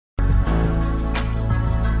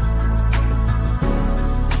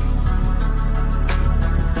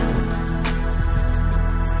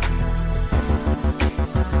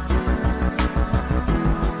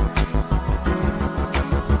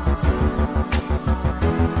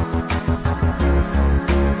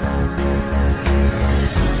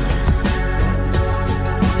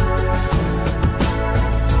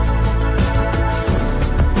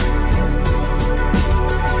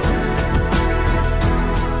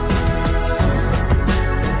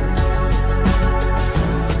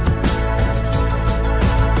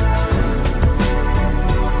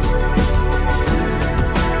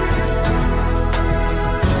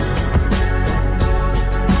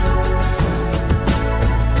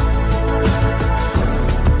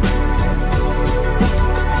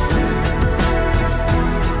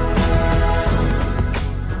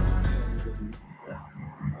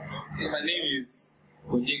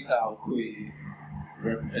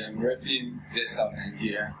repping ZSOUND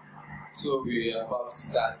Nigeria. So we are about to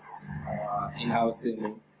start our in-house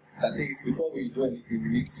demo. So I think before we do anything, we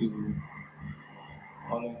need to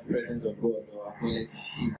honor the presence of God or acknowledge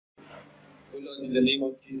Him. O Lord, in the name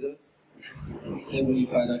of Jesus, Heavenly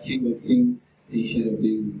Father, King of Kings, Ancient of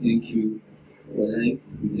Days, we thank you for life,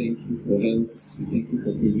 we thank you for health, we thank you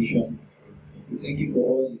for provision, we thank you for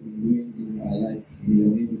all you've been doing in our lives. May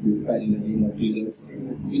your name be glorified in the name of Jesus.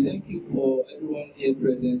 We thank you for everyone here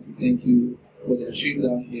present. We thank you for the trip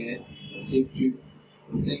down here, a safe trip.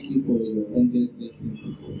 We thank you for your endless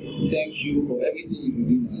blessings. We thank you for everything you've been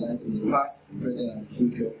doing in our lives in the past, present, and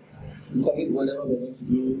future. We commit whatever we're going to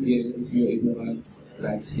do here into your able hands,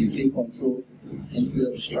 that you take control, any spirit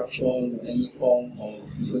of distraction or any form of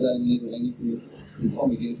disorderliness or anything, we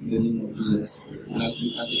come against in the name of Jesus. And as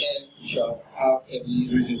we, at the end, we shall have every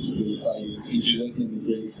reason to glorify you. In Jesus' name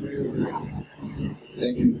we pray.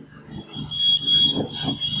 Thank you.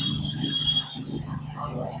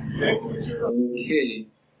 Okay.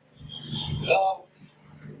 Well,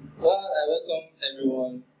 I welcome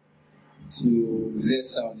everyone to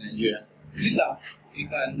ZSOUND Nigeria. Lisa, you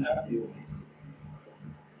can have your voice.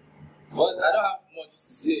 But I don't have much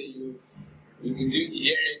to say. You've been doing the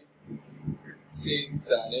hearing since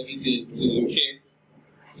and everything since you came.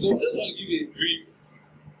 So I just want to give you a brief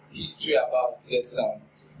history about ZSOUND.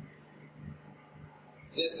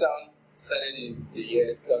 ZSOUND started in the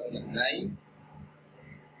year 2009.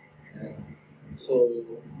 So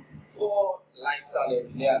 4 lifestyle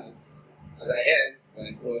engineers, as I heard when I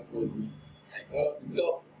was told me, like one of the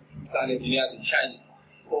top sound engineers in China,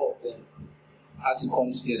 4 of them had to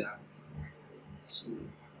come together to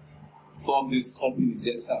form this company,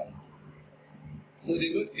 ZSOUND. So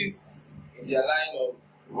they noticed in their line of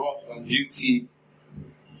work and duty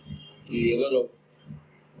there were a lot of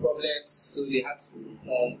problems, so they had to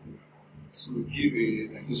come to give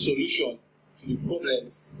a solution to the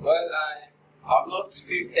problems. Well, I have not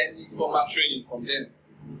received any formal training from them,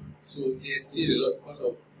 so they still a lot because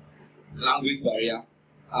of language barrier,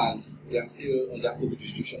 and they are still under COVID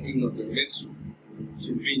restriction. Even though they're meant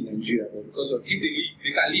to be in Nigeria, but because of if they leave,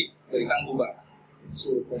 they can leave, but they can't go back.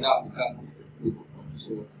 So for now, they can't go.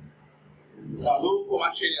 So now, no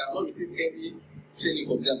formal training. I've not received any training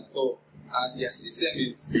from them at all, and their system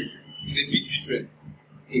is a bit different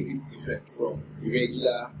from the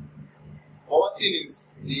regular. But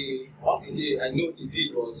one thing I know they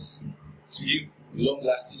did was to give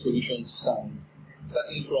long-lasting solution to sound,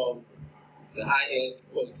 starting from the high-end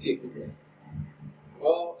quality equipment.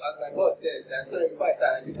 Well, as my boss said, I'm sorry, before I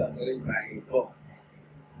started, I need to acknowledge my boss,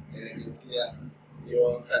 and engineer,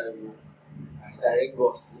 your direct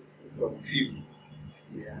boss from TV.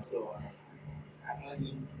 Yeah, so I acknowledge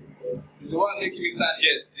him because he's the one making me stand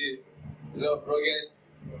here today. You know, rugged,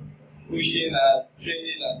 pushing and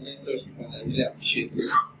training and mentorship, and I really appreciate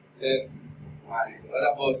it. Then my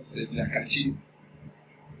other boss, Nakachi.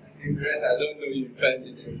 I think the rest I don't know you in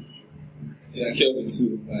person. Kelvin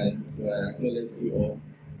too, so I acknowledge you all.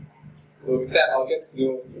 So with time I'll get to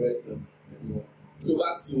know the rest of everyone. So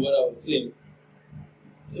back to what I was saying.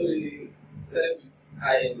 So they started with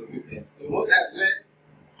high-end equipment. So most times when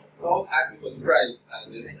someone asks me for the price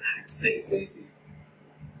and they're like, it's so expensive.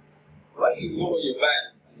 When you know what you're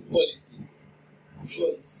buying and the quality, I'm sure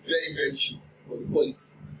it's very, very cheap for the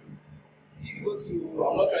quality. If you go to,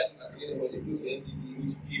 I'm not trying to castigate anybody, go to MTV,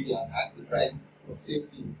 which give you and ask the price of the same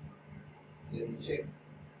thing. Then we check.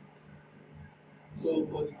 So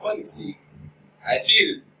for the quality, I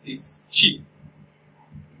feel it's cheap.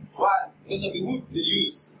 Why? Because of the wood they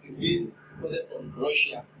use is being imported from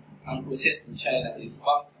Russia and processed in China. It's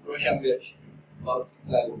about Russian birch, about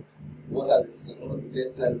plywood, water resistant, one of the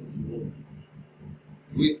best plywood in the world.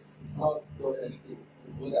 Weight is not worth anything,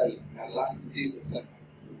 it's water resistant and lasts the days of time.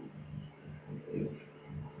 Yes.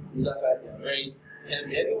 That's why they are very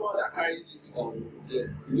heavy. Anyone that carries this people,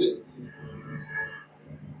 yes, the weight is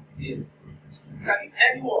yes. Carry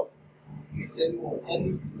anyone,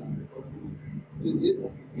 any speaker, to the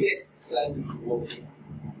best plywood in the world,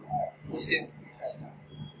 processed in China.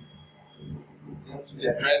 To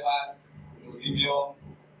their drivers, Dimion,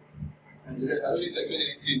 and the rest. I don't need to explain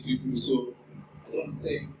anything to people, so I don't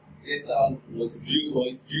think ZSOUND was built or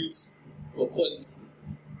is built for quality.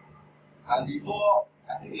 And before,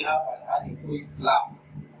 I think we have an adequate lab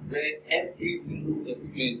where every single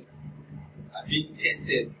equipment are being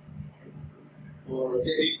tested for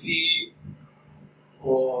ruggedity,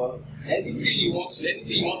 for anything you want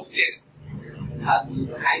to test has been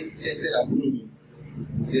highly tested and proven.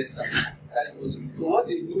 ZSOUND. That is what they do. So what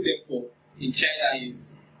they know them for in China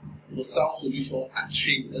is for sound solution and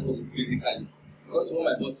training. That's what they basically. According to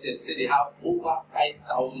what my boss said, they have over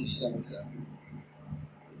 5,000 design officers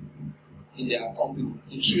in their company.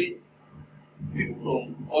 They train people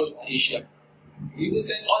from all over Asia. We even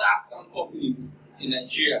send other sound companies in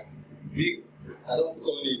Nigeria. Big, I don't want to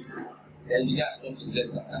call names. The engineers come to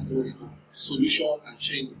ZSOUND. That's what we do. Solution and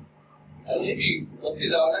training. And maybe, but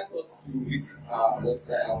please, I would like us to visit our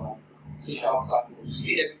website, our social platform, to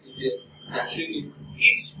see everything there. They are training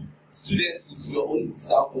each student with your own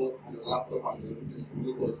digital board and your laptop and your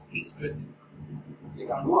computers, each person. They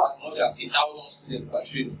can go as much as 1,000 students per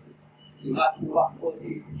training. You have over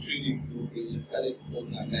 40 trainings since they started in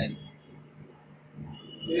 2009.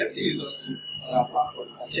 So everything is on our platform.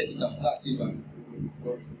 I check it out. So that's it.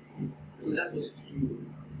 So that's what they do.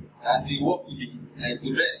 And they work with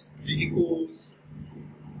the rest, DigiCodes,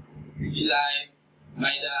 DigiLive,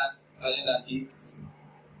 Midas, Calendar Hits.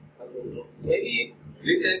 So any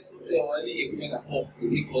latest software or any equipment that comes, they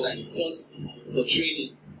make all that in quantity for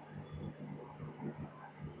training.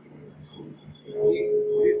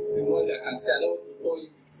 With the much I can say, I don't want to call you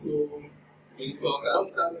with so many talks. I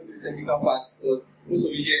don't sound into the technical parts because most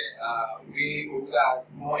of you here are way older,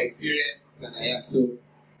 more experienced than I am. So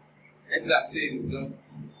anything I'm saying is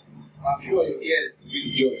just, I'm sure your ears will be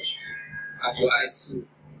the judge and your eyes too.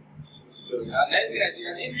 So, and anything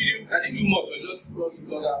I didn't do much, but just plug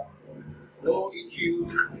it all out. No EQ,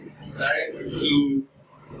 direct to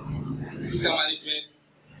speaker management,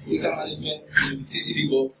 to the TCD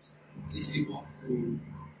box to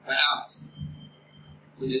my apps.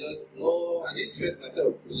 So they just, no, I didn't stress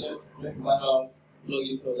myself. They just make manuals, plug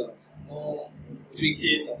in products. No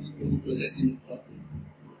tweaking, nothing, processing, nothing.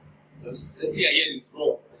 Just everything I hear is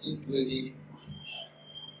raw. I didn't do any.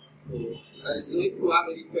 So, if you have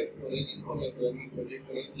any question or any comment or any subject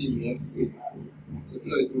or anything you want to say, the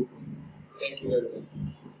floor is open. Thank you very much.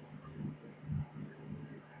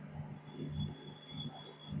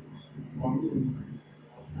 For me,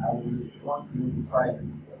 I would want to know the price.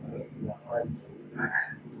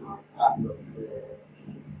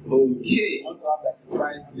 Okay. I want to have like a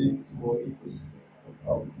price list for each.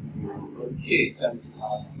 Okay.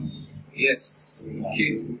 Yes.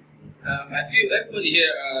 Okay. I feel everybody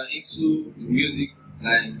here are into music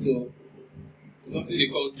line, so it's something they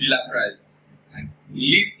call dealer price. Like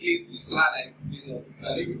list, it's not like this. And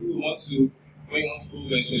if people want to, when you want to go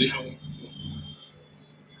for installation,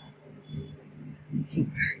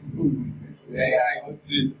 yeah, I want to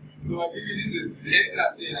do it. So I give you this is anything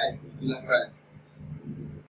I'm saying like dealer price.